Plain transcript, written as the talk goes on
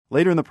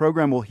Later in the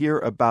program, we'll hear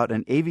about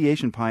an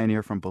aviation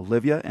pioneer from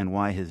Bolivia and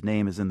why his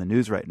name is in the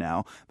news right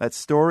now. That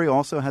story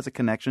also has a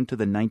connection to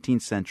the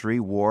 19th century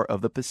War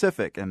of the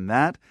Pacific, and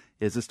that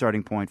is the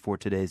starting point for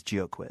today's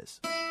Geo Quiz.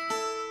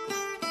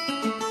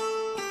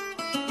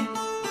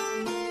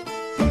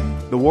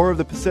 The War of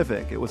the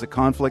Pacific. It was a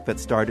conflict that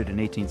started in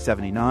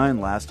 1879,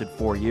 lasted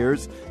 4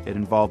 years. It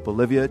involved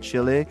Bolivia,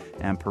 Chile,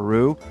 and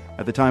Peru.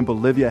 At the time,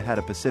 Bolivia had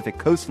a Pacific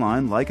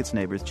coastline like its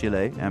neighbors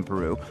Chile and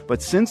Peru.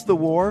 But since the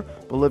war,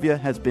 Bolivia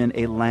has been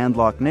a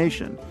landlocked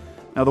nation.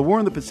 Now, the War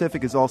in the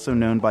Pacific is also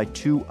known by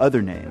two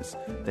other names.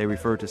 They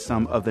refer to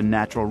some of the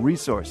natural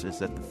resources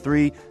that the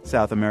three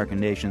South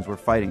American nations were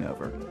fighting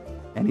over.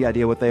 Any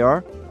idea what they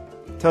are?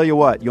 Tell you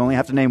what, you only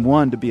have to name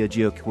one to be a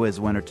Geo Quiz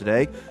winner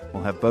today.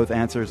 We'll have both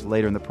answers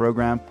later in the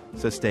program,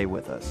 so stay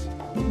with us.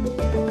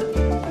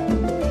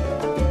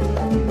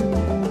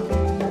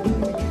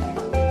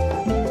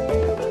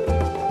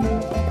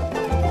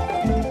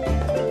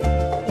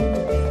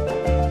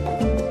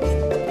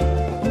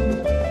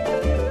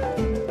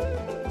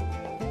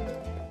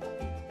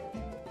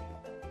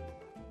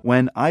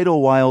 When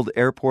Idlewild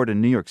Airport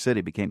in New York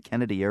City became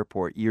Kennedy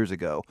Airport years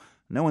ago,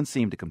 no one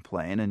seemed to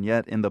complain, and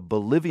yet in the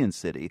Bolivian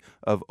city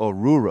of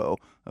Oruro,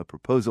 a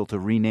proposal to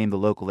rename the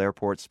local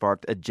airport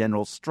sparked a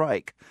general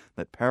strike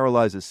that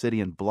paralyzed the city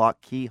and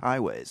blocked key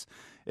highways.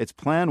 Its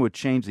plan would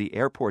change the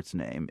airport's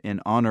name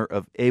in honor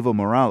of Evo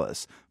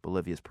Morales,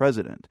 Bolivia's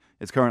president.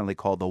 It's currently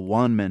called the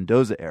Juan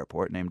Mendoza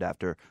Airport, named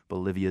after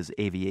Bolivia's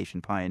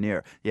aviation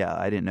pioneer. Yeah,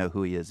 I didn't know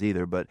who he is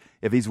either, but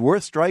if he's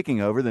worth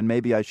striking over, then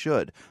maybe I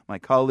should. My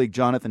colleague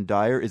Jonathan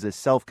Dyer is a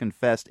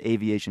self-confessed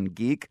aviation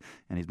geek,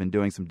 and he's been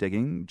doing some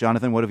digging.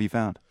 Jonathan, what have you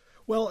found?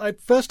 Well,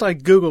 first I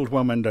Googled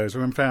Juan Mendoza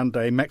and found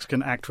a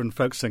Mexican actor and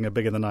folk singer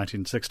big in the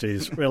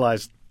 1960s,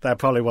 realized that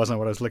probably wasn't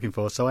what I was looking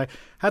for. So I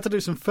had to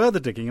do some further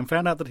digging and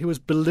found out that he was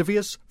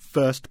Bolivia's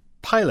first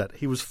pilot.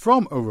 He was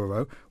from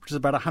Oruro, which is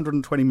about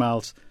 120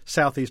 miles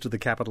southeast of the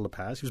capital, La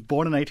Paz. He was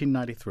born in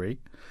 1893.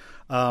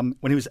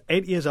 When he was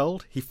 8 years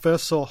old, he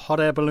first saw hot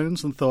air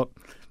balloons and thought,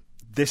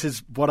 this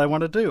is what I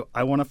want to do.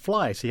 I want to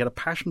fly. So he had a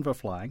passion for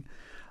flying.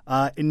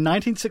 In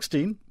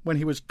 1916, when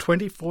he was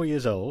 24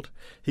 years old,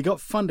 he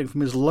got funding from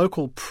his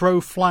local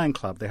pro-flying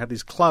club. They had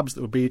these clubs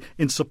that would be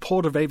in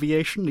support of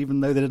aviation,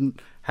 even though they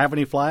didn't have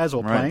any flyers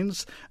or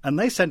planes. Right. And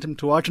they sent him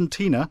to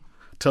Argentina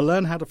to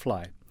learn how to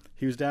fly.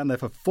 He was down there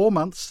for 4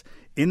 months.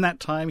 In that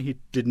time, he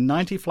did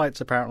 90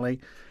 flights, apparently.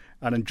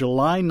 And in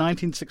July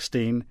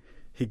 1916,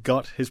 he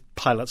got his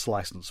pilot's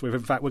license. In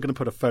fact, we're going to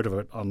put a photo of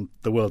it on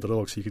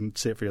theworld.org so you can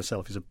see it for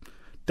yourself. He's a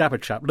dapper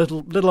chap,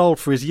 little old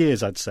for his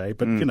years, I'd say,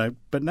 but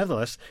but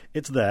nevertheless,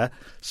 it's there.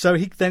 So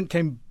he then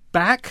came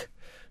back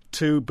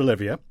to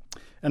Bolivia,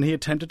 and he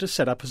attempted to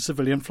set up a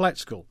civilian flight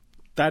school.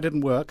 That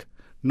didn't work.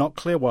 Not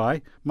clear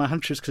why. My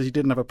hunch is because he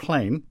didn't have a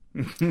plane.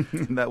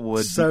 That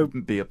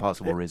would be a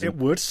possible reason. It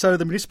would. So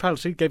the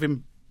municipality gave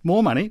him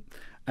more money,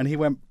 and he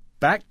went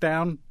back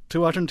down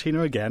to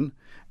Argentina again,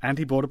 and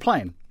he bought a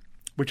plane,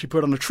 which he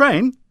put on a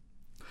train,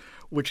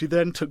 which he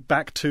then took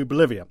back to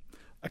Bolivia.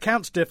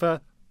 Accounts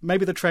differ.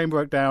 Maybe the train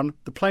broke down.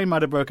 The plane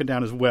might have broken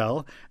down as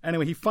well.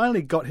 Anyway, he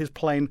finally got his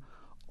plane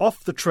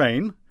off the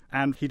train,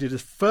 and he did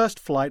his first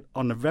flight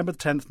on November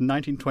 10th,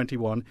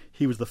 1921.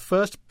 He was the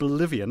first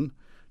Bolivian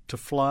to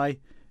fly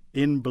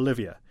in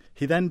Bolivia.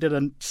 He then did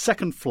a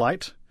second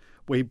flight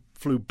where he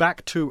flew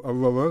back to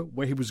Oruro,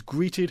 where he was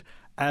greeted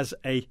as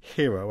a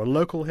hero, a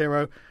local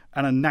hero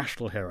and a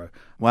national hero.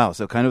 Wow,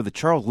 so kind of the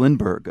Charles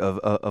Lindbergh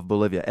of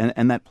Bolivia.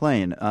 And that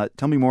plane,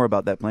 tell me more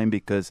about that plane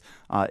because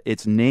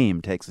its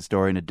name takes the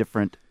story in a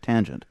different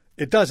tangent.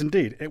 It does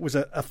indeed. It was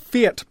a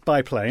Fiat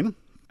biplane,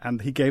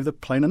 and he gave the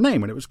plane a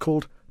name, and it was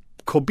called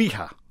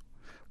Cobija.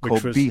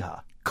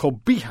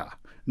 Cobija,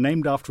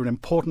 named after an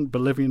important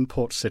Bolivian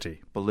port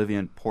city.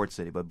 Bolivian port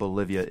city, but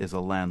Bolivia is a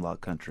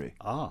landlocked country.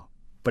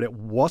 But it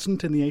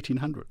wasn't in the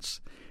 1800s.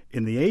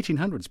 In the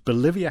 1800s,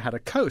 Bolivia had a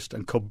coast,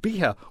 and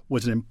Cobija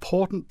was an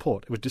important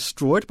port. It was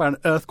destroyed by an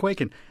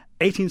earthquake in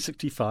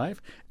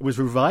 1865. It was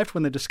revived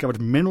when they discovered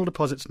mineral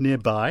deposits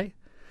nearby.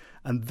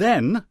 And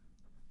then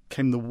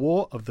came the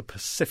War of the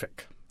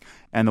Pacific.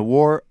 And the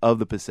War of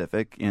the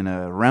Pacific, in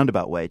a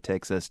roundabout way,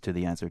 takes us to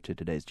the answer to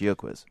today's Geo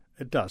Quiz.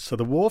 It does. So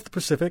the War of the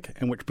Pacific,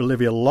 in which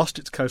Bolivia lost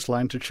its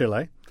coastline to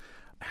Chile,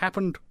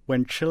 happened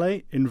when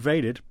Chile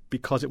invaded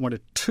because it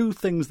wanted two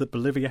things that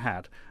Bolivia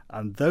had.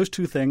 And those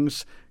two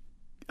things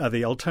are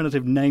the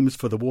alternative names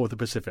for the War of the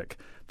Pacific: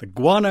 the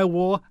Guano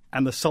War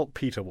and the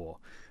Saltpeter War.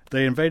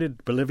 They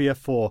invaded Bolivia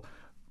for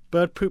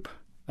bird poop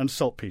and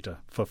saltpeter,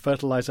 for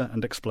fertilizer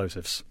and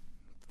explosives.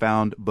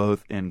 Found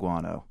both in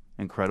guano.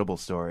 Incredible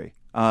story.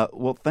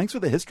 Well, thanks for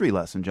the history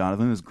lesson,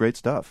 Jonathan. It was great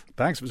stuff.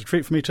 Thanks. It was a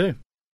treat for me too.